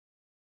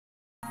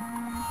Okay,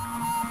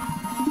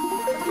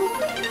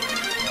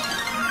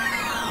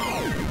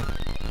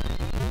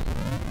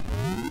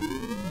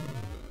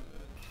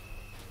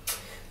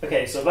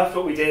 so I've left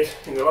what we did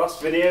in the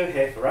last video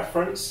here for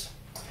reference.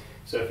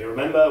 So if you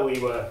remember, we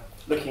were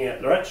looking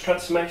at Lorentz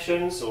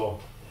transformations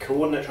or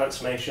coordinate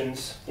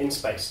transformations in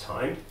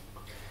space-time.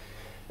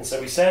 And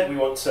so we said we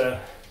want to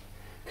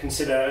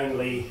consider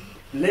only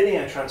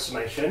linear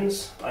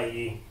transformations,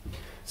 i.e.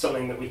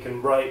 something that we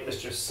can write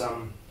as just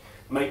some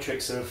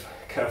matrix of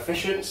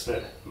coefficients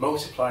that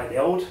multiply the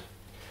old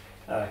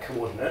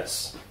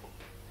coordinates.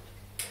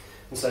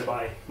 And so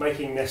by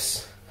making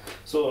this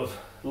sort of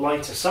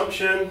light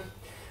assumption,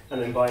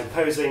 and then by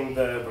imposing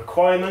the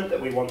requirement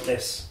that we want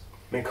this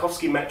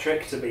Minkowski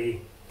metric to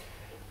be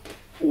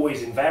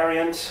always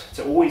invariant,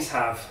 to always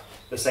have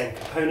the same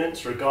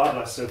components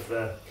regardless of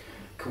the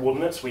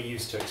coordinates we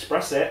use to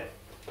express it,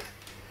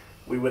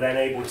 we were then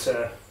able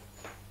to,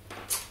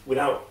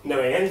 without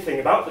knowing anything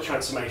about the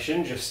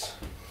transformation, just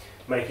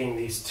making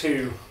these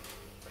two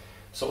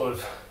sort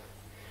of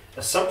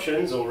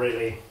assumptions, or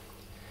really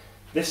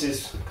this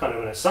is kind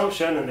of an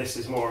assumption and this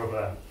is more of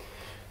a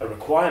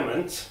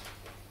requirement,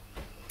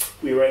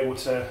 we were able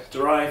to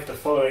derive the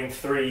following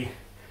three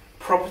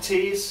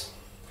properties.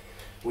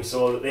 We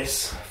saw that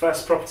this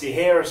first property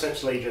here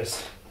essentially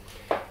just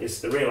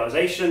is the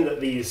realization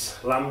that these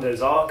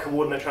lambdas are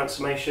coordinate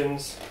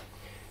transformations,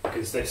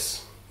 because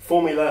this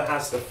formula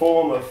has the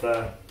form of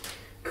the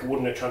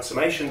coordinate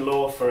transformation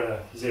law for a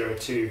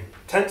 0-2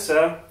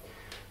 tensor.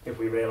 If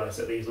we realize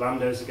that these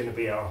lambdas are going to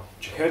be our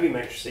Jacobi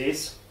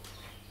matrices.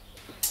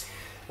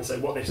 And so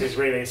what this is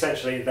really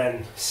essentially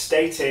then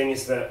stating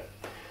is that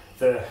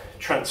the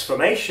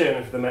transformation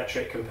of the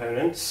metric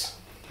components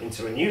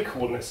into a new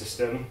coordinate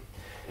system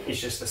is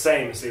just the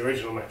same as the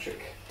original metric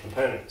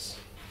components.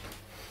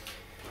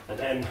 And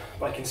then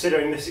by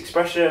considering this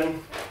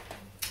expression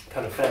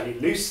kind of fairly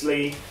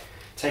loosely,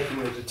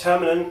 taking the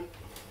determinant,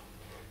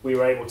 we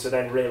were able to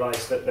then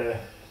realize that the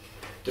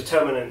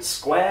determinant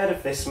squared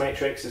of this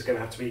matrix is going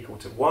to have to be equal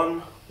to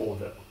 1, or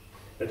that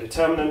the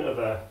determinant of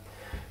a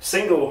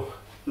single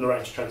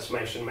Lorentz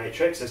transformation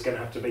matrix is going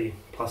to have to be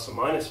plus or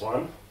minus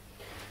 1.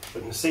 We're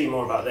going to see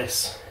more about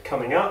this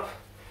coming up,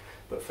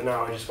 but for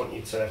now I just want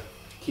you to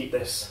keep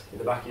this in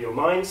the back of your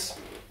minds.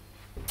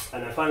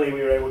 And then finally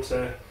we were able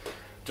to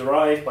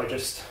derive, by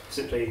just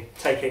simply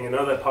taking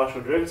another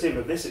partial derivative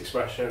of this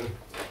expression,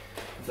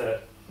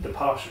 that the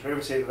partial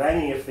derivative of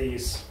any of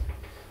these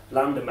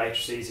lambda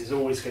matrices is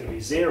always going to be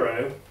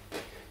 0,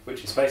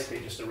 which is basically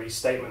just a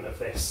restatement of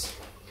this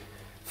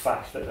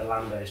fact that the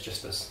lambda is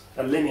just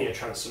a linear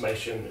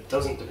transformation that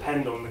doesn't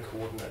depend on the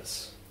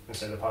coordinates. And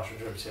so the partial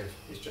derivative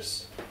is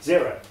just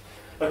 0.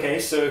 Okay,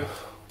 so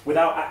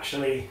without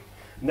actually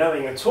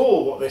knowing at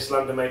all what this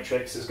lambda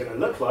matrix is going to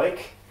look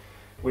like,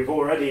 we've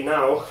already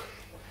now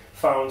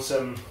found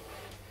some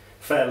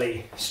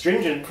fairly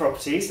stringent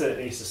properties that it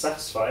needs to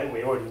satisfy, and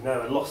we already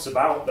know a lot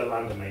about the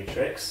lambda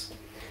matrix.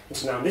 And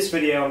so now in this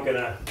video I'm going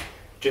to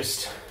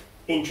just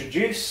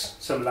introduce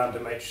some lambda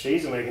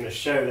matrices, and we're going to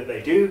show that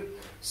they do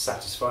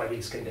satisfy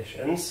these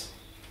conditions.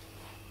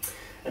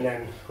 And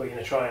then we're going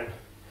to try and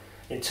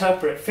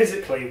interpret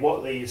physically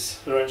what these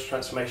Lorentz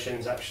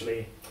transformations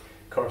actually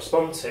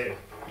correspond to.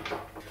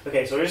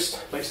 Okay, so I'll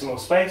just make some more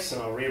space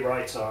and I'll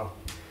rewrite our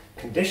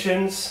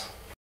conditions.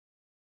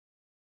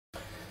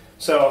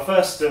 So our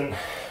first and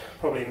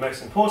probably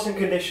most important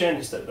condition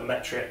is that the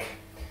metric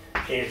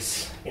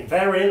is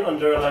invariant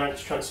under a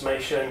Lorentz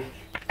transformation.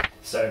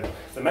 So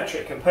the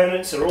metric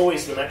components are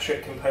always the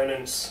metric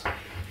components,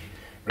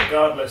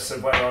 regardless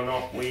of whether or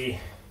not we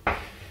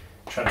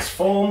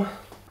transform.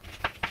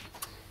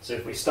 So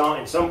if we start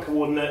in some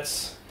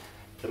coordinates,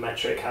 the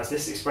metric has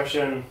this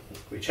expression.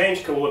 If we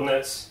change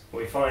coordinates,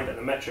 we find that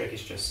the metric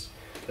is just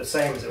the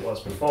same as it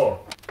was before.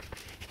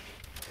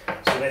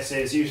 So this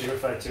is usually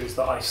referred to as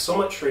the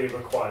isometry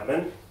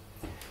requirement,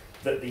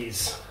 that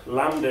these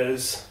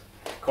lambdas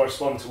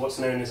correspond to what's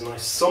known as an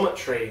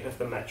isometry of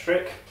the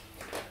metric.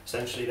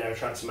 Essentially they're a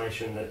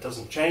transformation that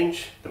doesn't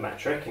change the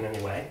metric in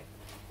any way.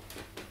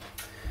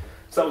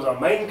 So that was our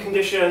main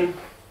condition,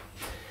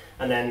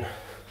 and then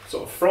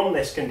sort of from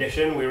this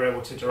condition we were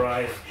able to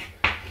derive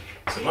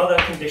some other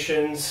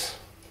conditions,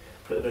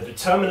 that the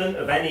determinant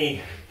of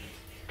any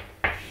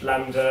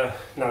lambda,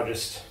 now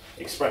just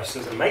expressed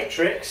as a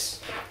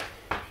matrix,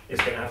 is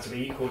going to have to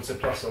be equal to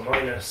plus or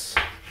minus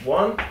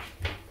 1.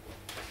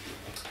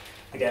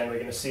 Again, we're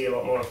going to see a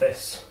lot more of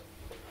this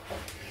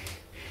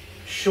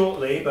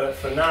shortly, but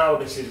for now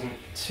this isn't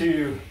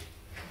too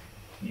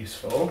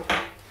useful.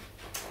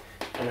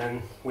 And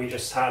then we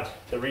just had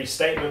the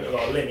restatement of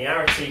our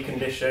linearity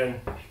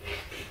condition,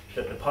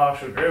 that the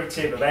partial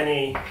derivative of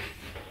any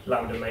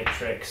lambda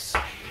matrix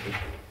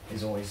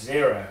is always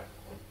 0.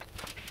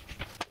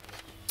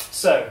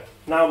 So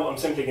now what I'm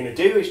simply going to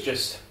do is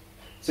just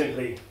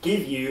simply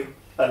give you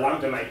a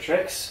lambda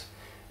matrix,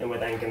 and we're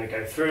then going to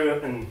go through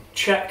it and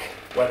check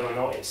whether or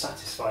not it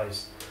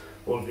satisfies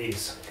all of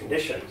these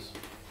conditions.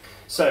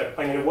 So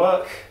I'm going to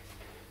work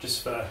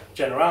just for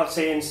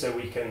generality, and so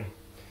we can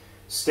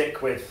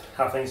stick with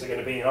how things are going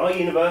to be in our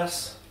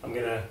universe. I'm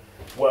going to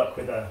work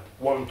with a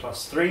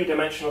 1+3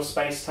 dimensional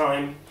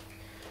space-time.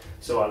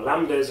 So our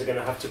lambdas are going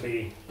to have to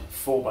be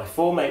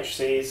 4x4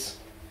 matrices.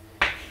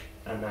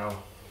 And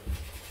now,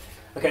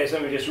 okay, so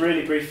let me just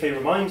really briefly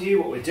remind you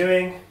what we're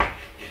doing.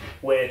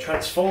 We're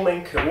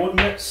transforming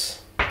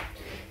coordinates.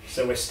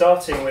 So we're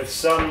starting with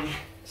some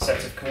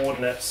set of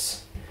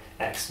coordinates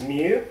x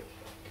mu,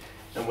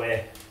 and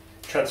we're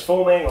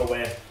transforming, or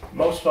we're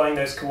multiplying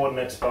those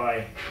coordinates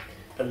by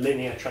a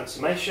linear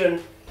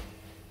transformation.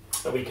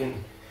 And we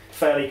can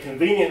fairly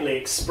conveniently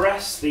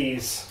express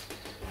these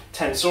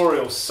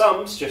tensorial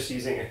sums just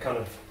using a kind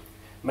of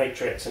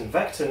matrix and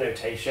vector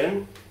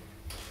notation.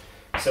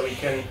 So we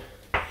can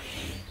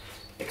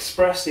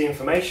express the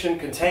information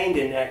contained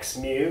in x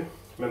mu.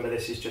 Remember,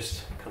 this is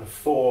just kind of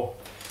 4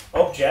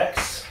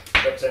 objects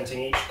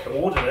representing each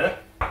coordinate.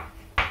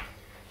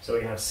 So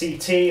we can have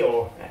ct,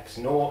 or x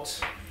naught,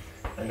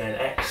 and then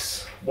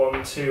x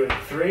 1, 2,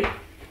 and 3.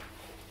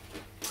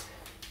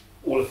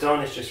 All I've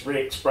done is just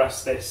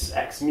re-express this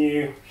x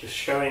mu, just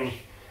showing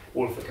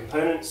all of the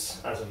components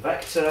as a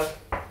vector,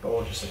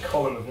 or just a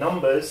column of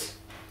numbers.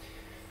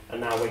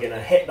 And now we're going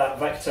to hit that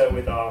vector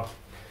with our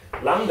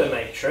lambda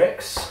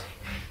matrix,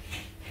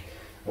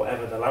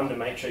 whatever the lambda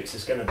matrix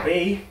is going to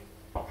be.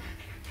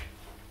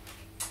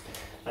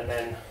 And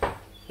then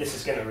this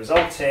is going to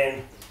result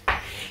in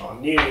our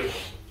new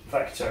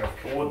vector of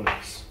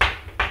coordinates.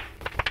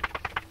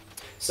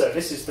 So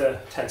this is the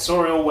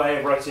tensorial way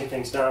of writing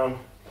things down,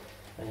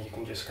 and you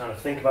can just kind of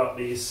think about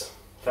these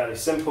fairly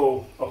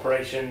simple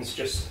operations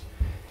just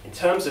in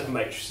terms of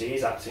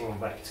matrices acting on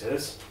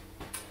vectors.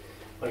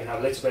 I'm going to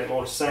have a little bit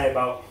more to say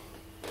about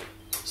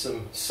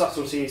some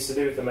subtleties to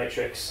do with the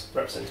matrix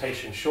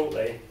representation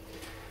shortly,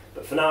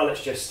 but for now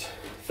let's just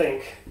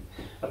think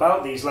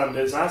about these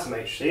lambdas as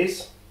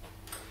matrices.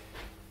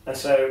 And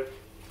so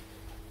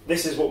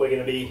this is what we're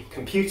going to be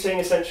computing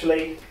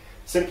essentially,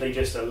 simply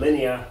just a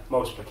linear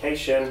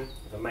multiplication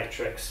of a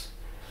matrix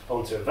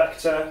onto a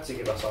vector to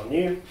give us our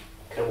new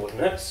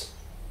coordinates.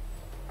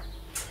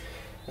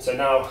 And so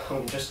now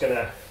I'm just going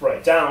to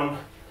write down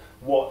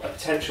what a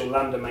potential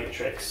lambda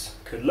matrix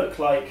could look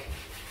like,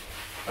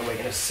 and we're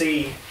going to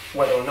see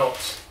whether or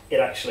not it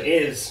actually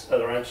is a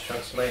Lorentz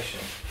transformation.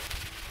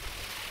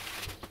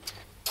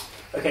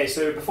 Okay,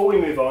 so before we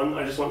move on,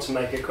 I just want to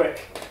make a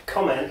quick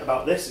comment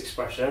about this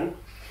expression.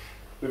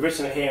 We've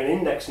written it here in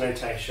index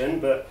notation,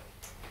 but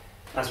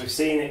as we've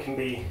seen, it can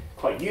be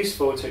quite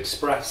useful to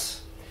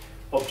express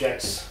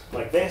objects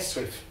like this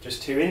with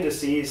just 2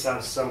 indices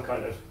as some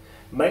kind of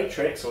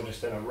matrix or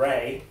just an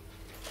array.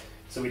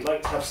 So we'd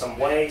like to have some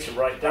way to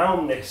write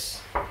down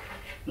this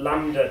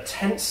lambda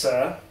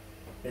tensor.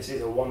 This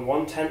is a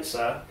 1-1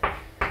 tensor.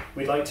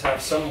 We'd like to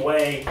have some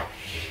way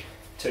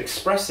to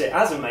express it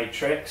as a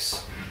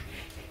matrix,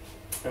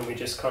 and we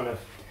just kind of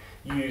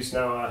use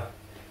now a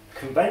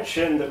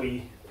convention that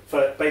we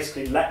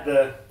basically let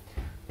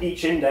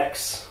each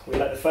index, we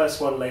let the first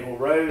one label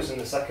rows and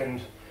the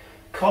second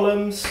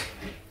columns.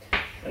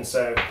 And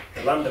so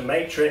the lambda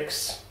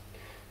matrix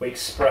we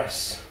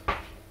express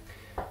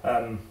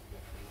in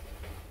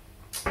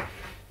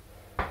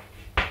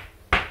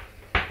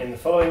the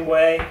following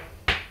way.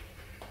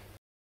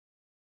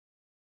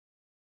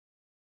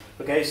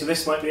 Okay, so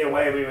this might be a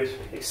way we would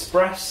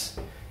express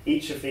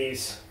each of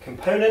these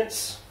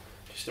components,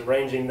 just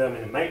arranging them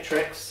in a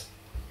matrix.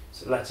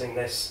 So letting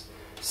this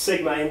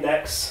sigma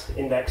index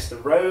the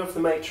row of the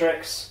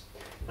matrix,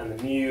 and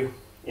the mu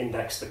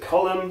index the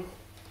column.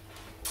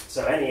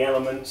 So any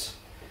element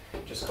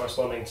just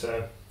corresponding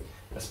to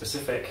a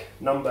specific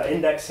number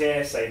index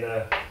here, say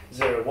the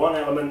 0, 1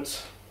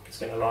 element, is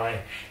going to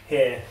lie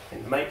here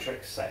in the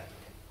matrix set.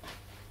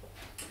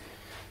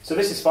 So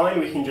this is fine,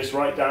 we can just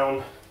write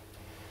down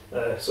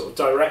a sort of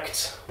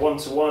direct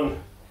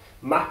one-to-one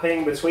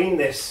mapping between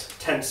this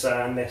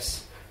tensor and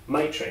this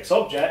matrix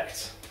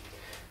object,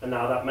 and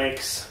now that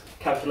makes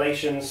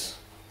calculations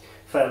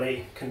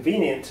fairly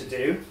convenient to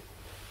do,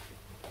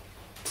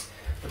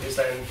 because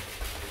then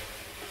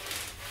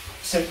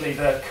simply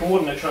the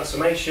coordinate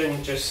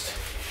transformation just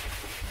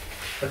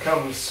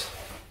becomes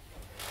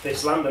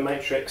this lambda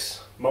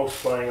matrix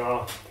multiplying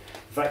our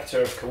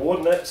vector of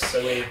coordinates.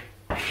 So we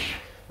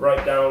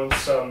write down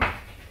some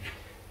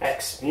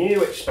x mu,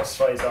 which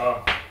specifies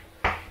our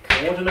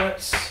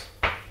coordinates,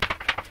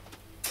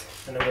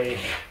 and then we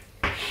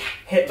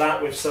hit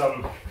that with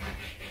some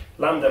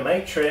lambda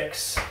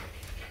matrix,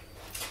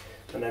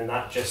 and then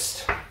that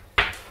just,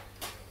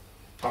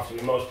 after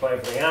we multiply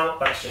everything out,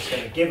 that's just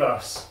going to give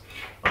us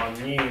our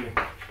new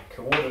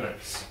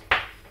coordinates.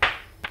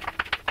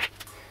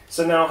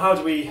 So now how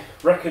do we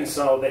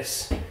reconcile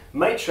this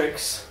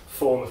matrix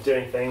form of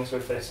doing things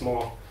with this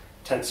more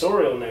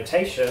tensorial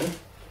notation?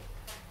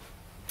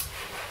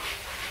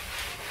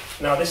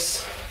 Now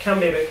this can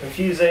be a bit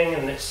confusing,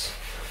 and it's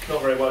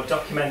not very well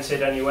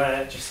documented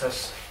anywhere. It just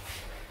has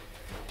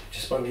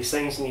one of these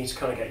things you need to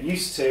kind of get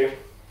used to,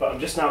 but I'm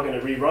just now going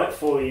to rewrite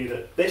for you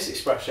that this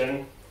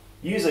expression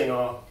using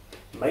our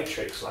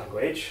matrix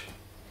language.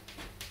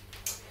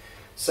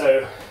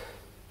 So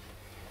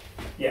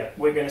yeah,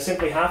 we're going to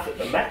simply have that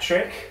the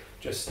metric,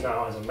 just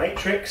now as a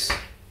matrix,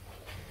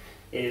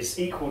 is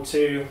equal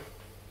to,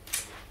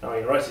 now I'm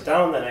going to write it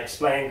down, then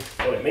explain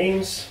what it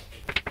means.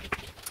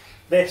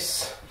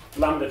 This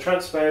lambda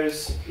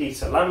transpose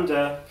eta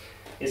lambda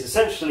is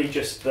essentially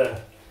just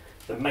the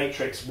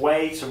matrix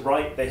way to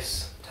write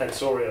this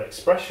tensorial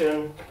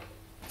expression.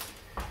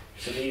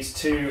 So these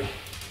two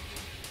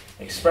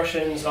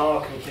expressions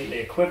are completely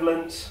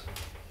equivalent.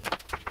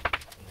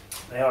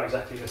 They are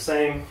exactly the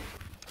same.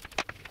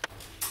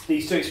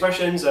 These two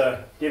expressions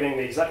are giving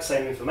the exact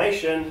same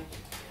information.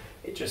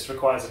 It just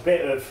requires a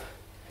bit of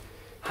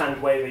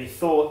hand-wavy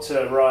thought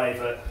to arrive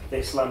at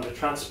this lambda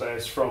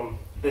transpose from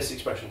this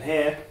expression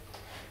here.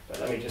 But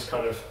let me just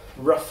kind of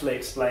roughly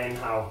explain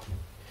how,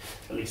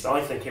 at least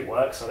I think it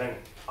works. I don't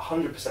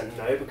 100%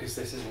 know because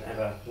this isn't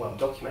ever well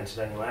documented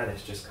anywhere.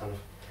 This just kind of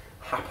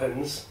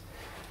happens.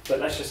 But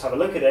let's just have a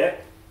look at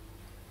it.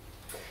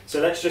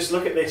 So let's just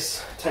look at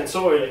this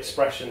tensorial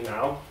expression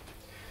now.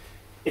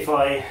 If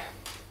I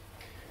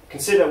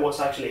consider what's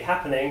actually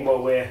happening,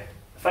 well, we're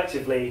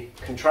effectively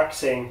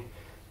contracting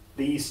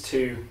these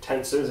two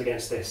tensors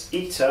against this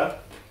eta.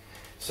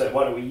 So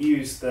why don't we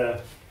use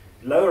the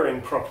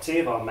lowering property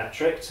of our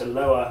metric to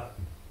lower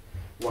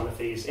one of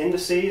these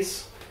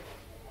indices.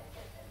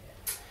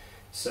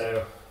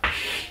 So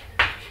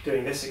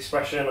doing this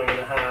expression, I'm going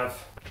to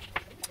have,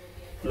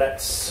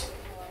 let's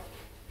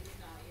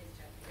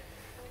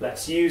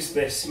use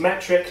this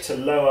metric to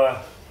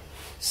lower,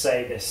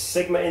 say, this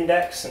sigma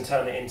index and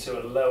turn it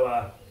into a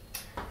lower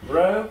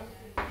row.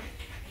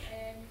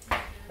 And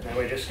then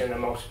we're just going to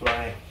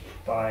multiply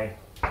by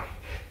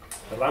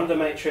the lambda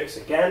matrix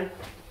again.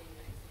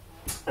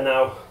 And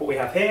now what we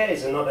have here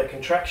is another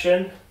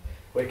contraction.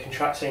 We're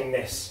contracting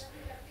this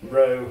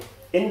row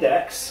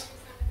index.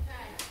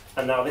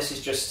 And now this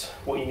is just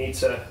what you need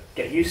to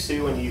get used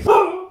to when you...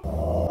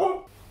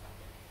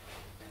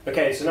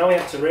 Okay, so now we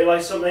have to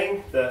realise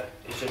something that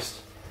is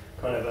just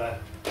kind of a,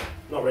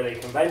 not really a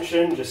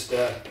convention, just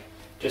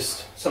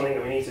something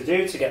that we need to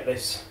do to get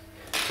this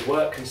to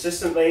work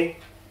consistently.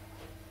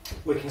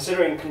 We're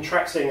considering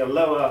contracting a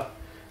lower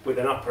with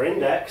an upper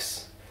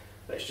index.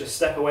 Let's just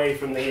step away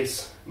from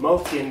these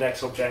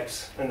multi-index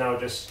objects and now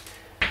just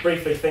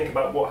briefly think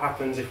about what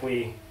happens if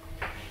we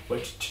were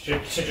to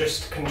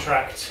just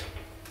contract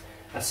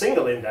a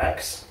single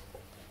index.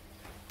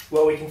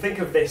 Well, we can think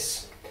of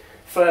this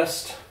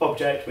first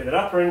object with an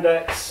upper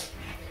index.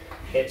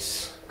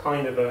 It's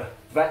kind of a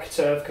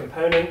vector of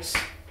components.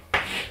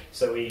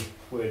 So we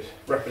would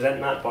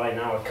represent that by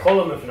now a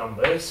column of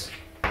numbers.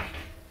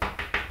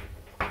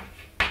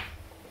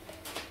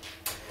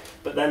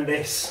 But then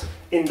this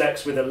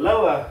index with a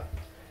lower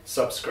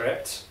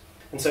subscript.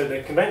 And so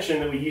the convention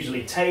that we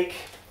usually take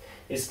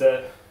is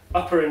that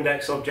upper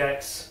index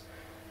objects,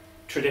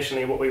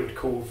 traditionally what we would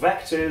call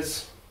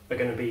vectors, are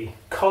going to be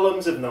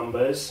columns of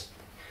numbers.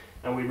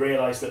 And we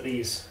realise that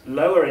these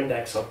lower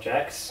index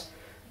objects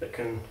that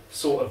can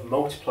sort of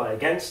multiply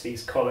against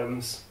these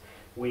columns,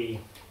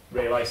 we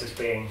realise as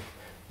being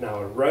now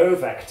a row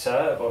vector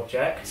of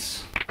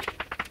objects.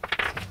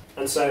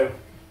 And so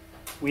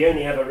we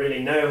only ever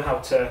really know how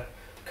to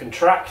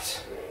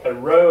contract a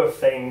row of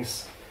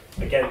things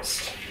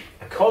against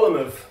a column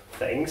of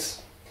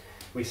things.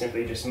 We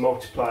simply just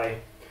multiply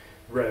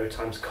row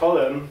times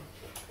column.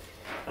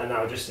 And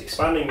now just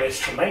expanding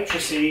this to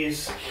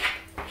matrices,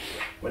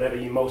 whenever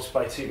you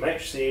multiply two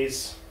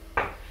matrices,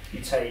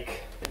 you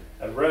take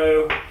a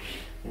row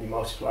and you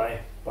multiply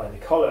by the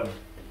column.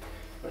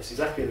 That's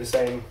exactly the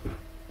same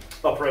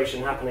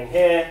operation happening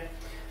here.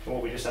 And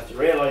what we just have to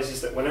realise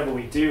is that whenever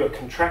we do a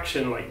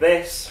contraction like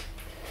this,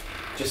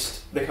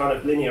 just the kind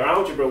of linear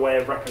algebra way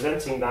of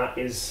representing that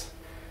is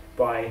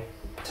by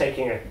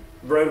taking a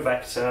row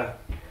vector,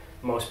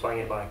 multiplying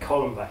it by a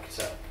column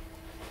vector.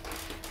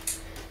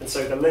 And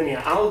so the linear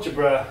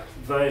algebra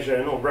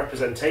version or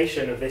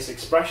representation of this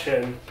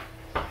expression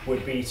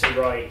would be to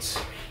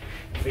write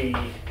V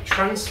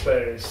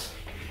transpose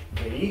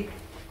V,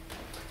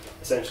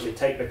 essentially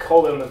take the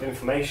column of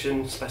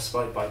information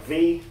specified by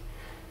V,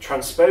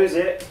 transpose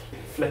it,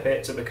 flip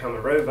it to become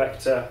a row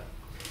vector,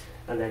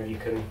 and then you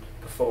can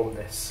perform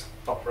this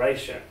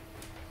operation.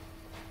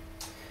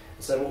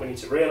 So what we need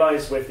to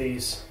realise with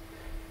these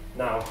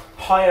now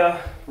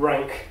higher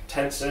rank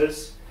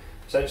tensors,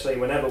 essentially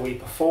whenever we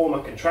perform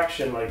a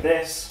contraction like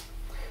this,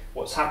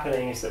 what's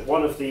happening is that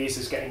one of these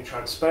is getting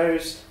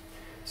transposed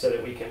so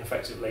that we can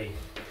effectively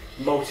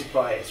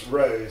multiply its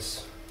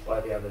rows by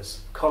the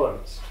other's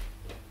columns.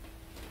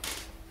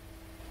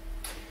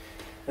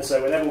 And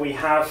so whenever we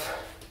have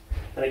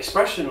an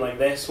expression like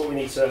this, what we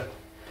need to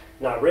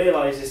now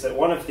realise is that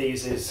one of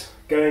these is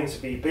going to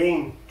be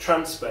being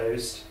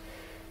transposed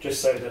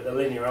just so that the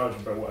linear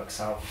algebra works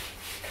out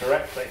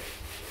correctly.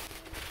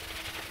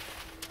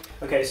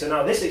 Okay, so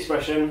now this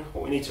expression,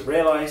 what we need to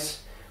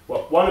realise,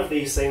 well, one of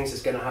these things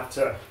is going to have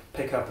to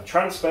pick up a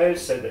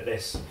transpose so that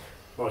this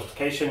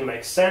multiplication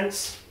makes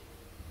sense.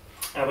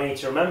 And we need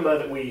to remember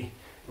that we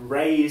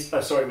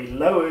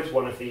lowered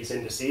one of these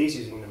indices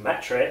using the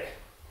metric.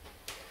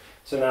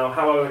 So now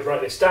how I would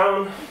write this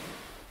down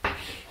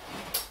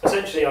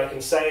essentially I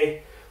can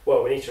say,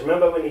 well, we need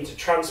to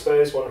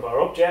transpose one of our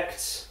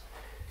objects.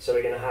 So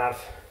we're going to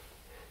have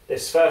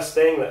this first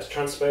thing, let's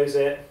transpose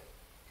it.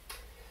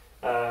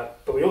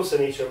 But we also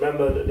need to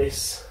remember that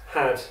this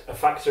had a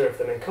factor of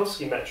the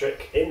Minkowski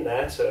metric in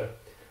there to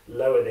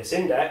lower this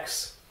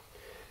index.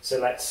 So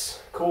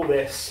let's call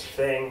this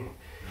thing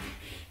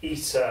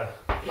eta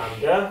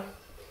lambda.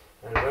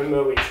 And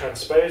remember, we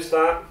transpose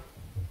that,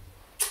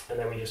 and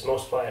then we just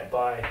multiply it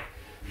by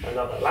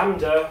another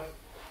lambda.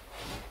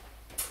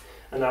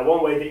 And now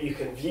one way that you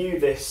can view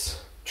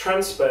this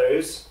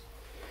transpose,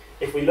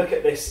 if we look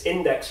at this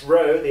index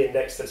row, the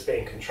index that's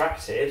being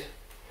contracted,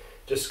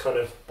 just kind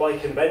of by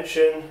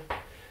convention,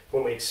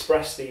 when we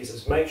express these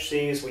as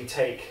matrices, we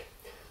take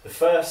the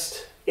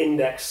first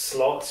index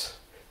slot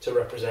to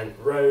represent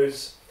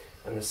rows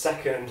and the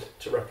second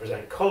to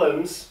represent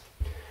columns.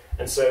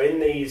 And so in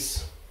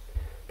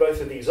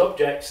both of these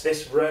objects,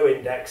 this row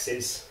index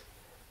is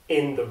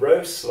in the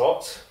row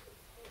slot.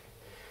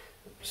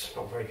 It's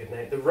not a very good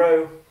name.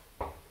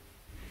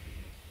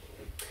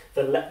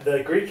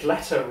 The Greek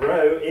letter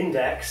rho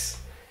index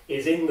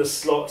is in the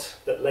slot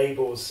that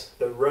labels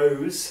the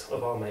rows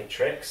of our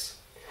matrix.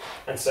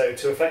 And so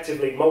to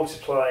effectively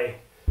multiply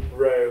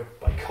row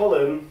by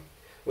column,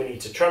 we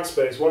need to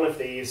transpose one of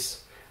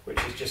these,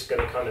 which is just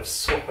going to kind of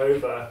swap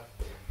over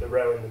the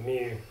row and the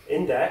mu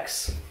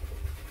index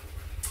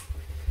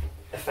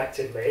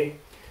effectively.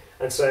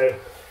 And so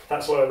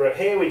that's what I wrote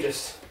here. We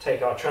just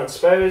take our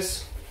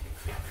transpose.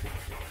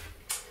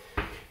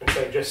 And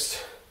so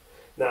just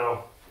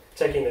now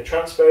taking the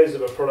transpose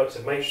of a product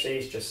of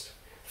matrices just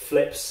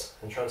flips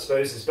and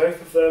transposes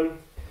both of them.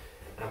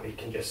 And we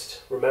can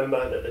just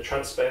remember that the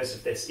transpose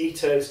of this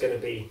eta is going to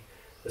be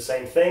the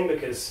same thing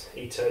because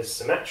eta is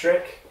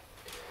symmetric.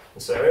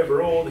 And so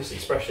overall, this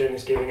expression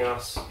is giving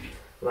us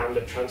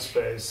lambda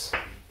transpose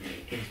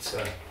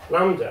eta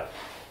lambda.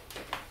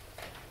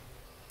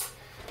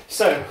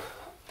 So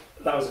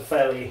that was a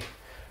fairly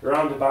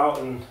roundabout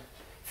and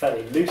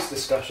fairly loose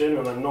discussion,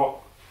 and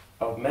I'll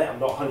admit I'm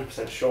not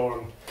 100% sure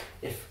on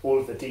if all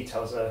of the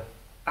details are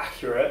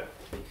accurate.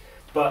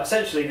 But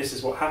essentially this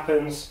is what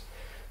happens.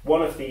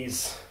 One of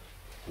these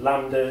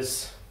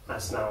lambdas,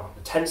 as now a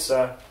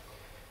tensor,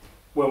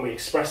 when we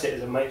express it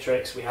as a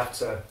matrix, we have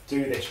to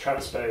do this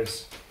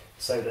transpose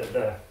so that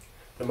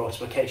the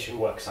multiplication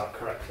works out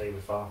correctly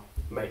with our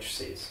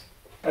matrices.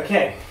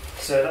 Okay,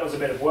 so that was a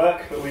bit of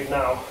work, but we've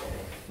now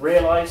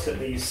realised that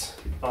these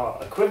are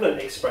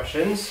equivalent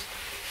expressions,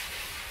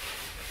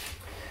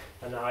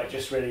 and now it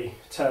just really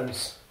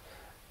turns,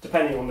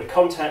 depending on the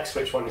context,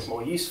 which one is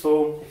more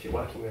useful. If you're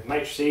working with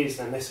matrices,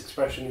 then this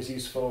expression is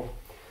useful,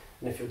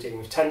 and if you're dealing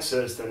with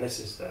tensors, then this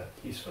is the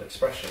useful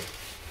expression.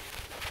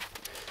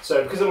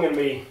 So because I'm going to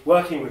be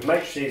working with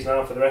matrices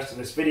now for the rest of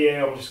this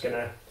video, I'm just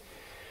going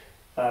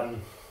to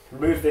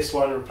remove this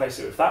one and replace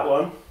it with that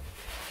one.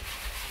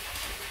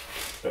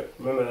 But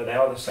remember that they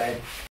are the same.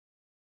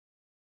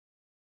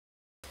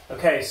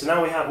 Okay, so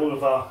now we have all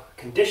of our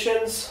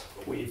conditions.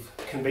 We've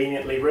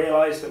conveniently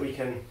realised that we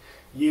can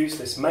use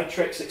this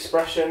matrix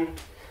expression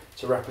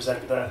to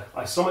represent the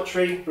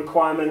isometry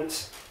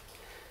requirement.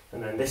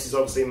 And then this is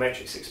obviously a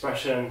matrix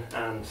expression,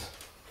 and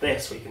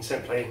this we can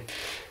simply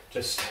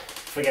just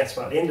forget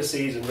about the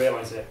indices and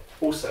realise it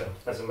also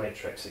as a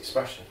matrix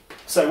expression.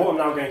 So what I'm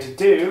now going to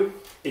do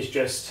is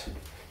just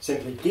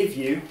simply give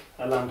you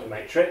a lambda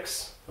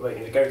matrix, and we're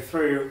going to go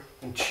through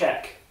and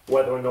check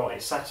whether or not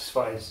it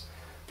satisfies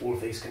all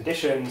of these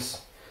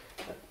conditions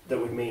that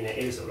would mean it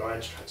is a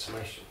Lorentz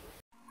transformation.